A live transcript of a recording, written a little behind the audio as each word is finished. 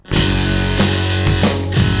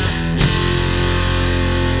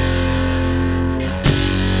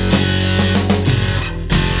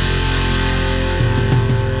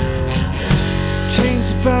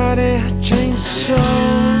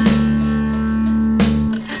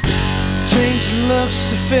looks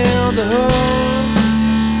to fill the hole.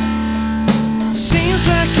 Seems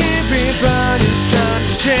like everybody's trying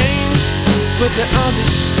to change, but the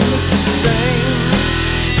others look the same.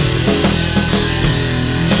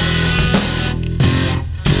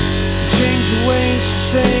 Change your ways to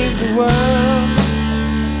save the world.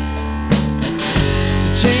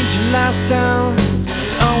 Change your lifestyle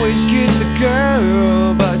to always get the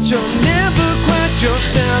girl, but you're never quite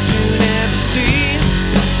yourself. You never see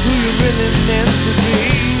who you're really meant to be.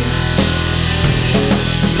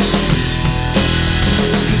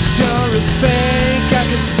 'Cause you're a fake, I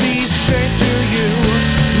can see straight through you,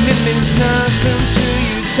 and it means nothing to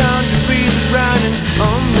you. Time to read the writing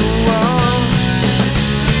on the wall.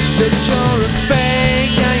 That you're a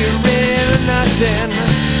fake, now you're really nothing,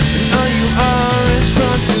 and all you are is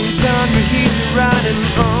fronting. Time to read the writing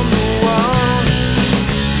on the wall.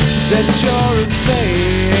 That you're a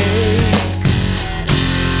fake.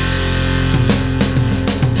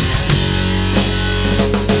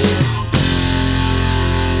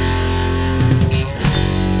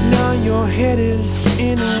 Now your head is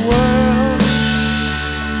in a whirl.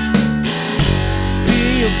 Be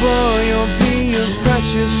a boy or be a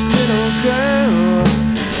precious little girl.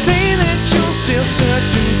 Say that you're still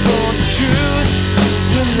searching for the truth,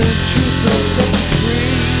 when the truth will set you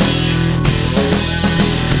free.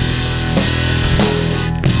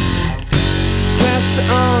 Plaster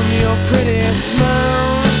on your pretty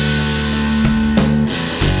smile.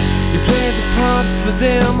 You play the part for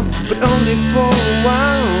them, but only for a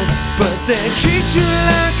while. But they treat you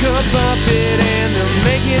like a puppet, and they'll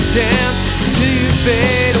make you dance till you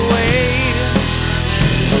fade away.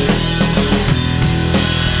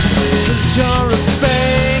 'Cause you're a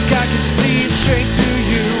fake, I can see straight through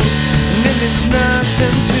you, and it means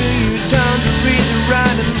nothing to you. Time to read the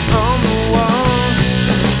writing on the wall.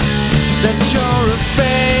 That you're a fake.